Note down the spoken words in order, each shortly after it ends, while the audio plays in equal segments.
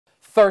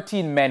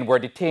13 men were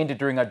detained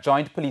during a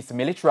joint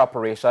police-military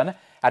operation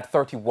at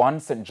 31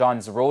 St.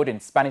 John's Road in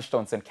Spanish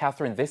Town, St.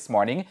 Catherine this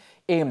morning,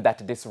 aimed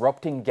at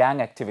disrupting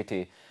gang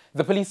activity.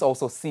 The police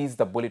also seized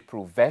a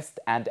bulletproof vest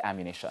and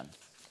ammunition.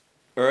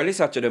 Early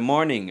Saturday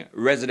morning,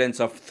 residents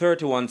of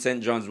 31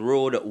 St. John's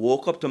Road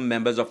woke up to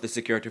members of the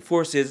security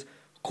forces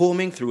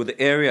combing through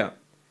the area.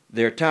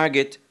 Their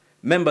target,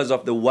 members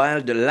of the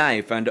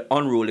wildlife and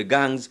unruly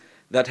gangs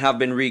that have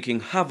been wreaking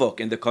havoc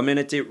in the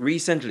community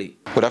recently.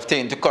 Would have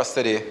taken to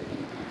custody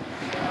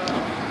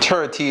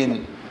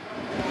 13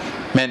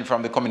 men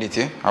from the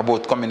community, or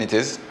both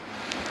communities,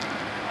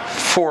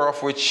 4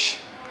 of which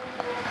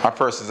are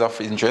persons of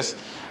interest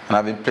and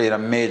have been played a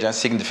major and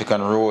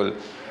significant role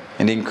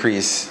in the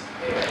increase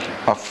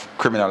of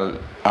criminal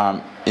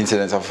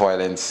incidents of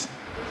violence,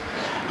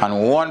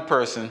 and 1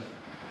 person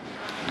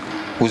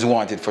who's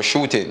wanted for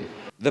shooting.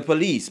 The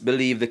police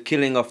believe the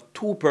killing of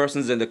 2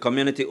 persons in the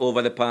community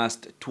over the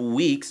past 2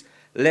 weeks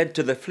led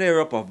to the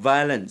flare-up of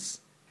violence.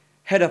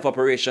 Head of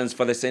Operations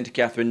for the St.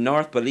 Catherine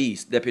North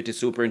Police, Deputy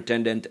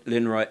Superintendent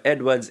Linroy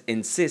Edwards,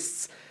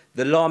 insists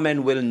the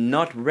lawmen will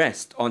not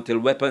rest until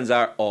weapons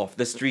are off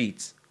the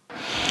streets.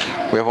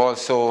 We have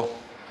also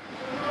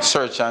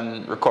searched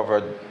and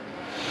recovered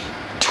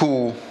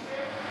 2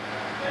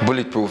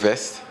 bulletproof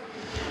vests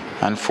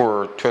and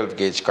 4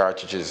 12-gauge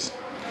cartridges.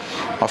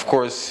 Of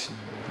course,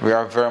 we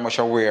are very much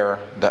aware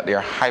that there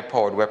are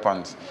high-powered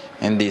weapons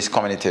in these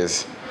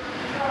communities,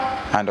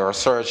 and our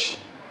search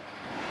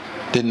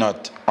did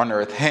not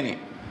unearth any.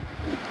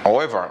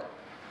 However,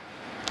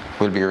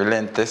 we'll be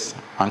relentless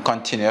and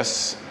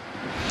continuous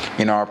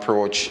in our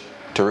approach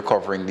to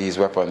recovering these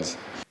weapons.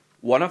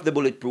 One of the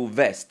bulletproof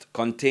vests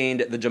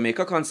contained the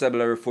Jamaica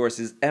Constabulary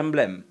Force's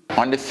emblem.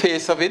 On the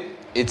face of it,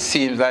 it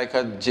seems like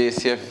a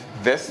JCF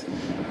vest,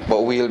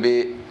 but we'll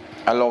be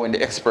allowing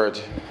the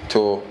expert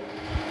to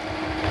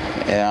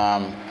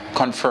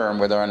confirm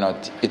whether or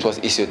not it was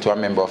issued to a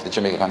member of the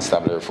Jamaica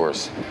Constabulary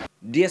Force.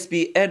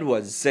 DSP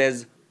Edwards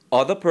says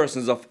other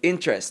persons of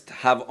interest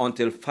have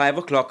until 5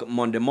 o'clock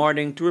Monday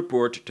morning to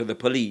report to the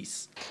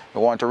police.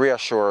 We want to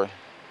reassure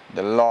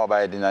the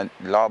law-abiding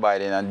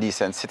and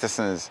decent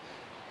citizens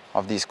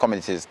of these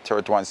communities,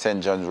 31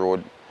 St. John's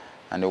Road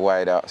and the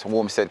wider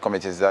Homestead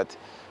communities, that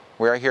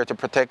we are here to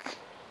protect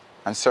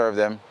and serve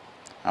them,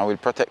 and we'll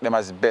protect them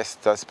as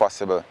best as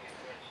possible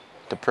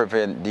to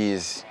prevent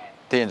these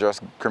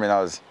dangerous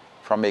criminals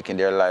from making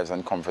their lives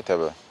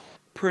uncomfortable.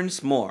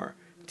 Prince Moore,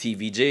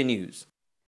 TVJ News.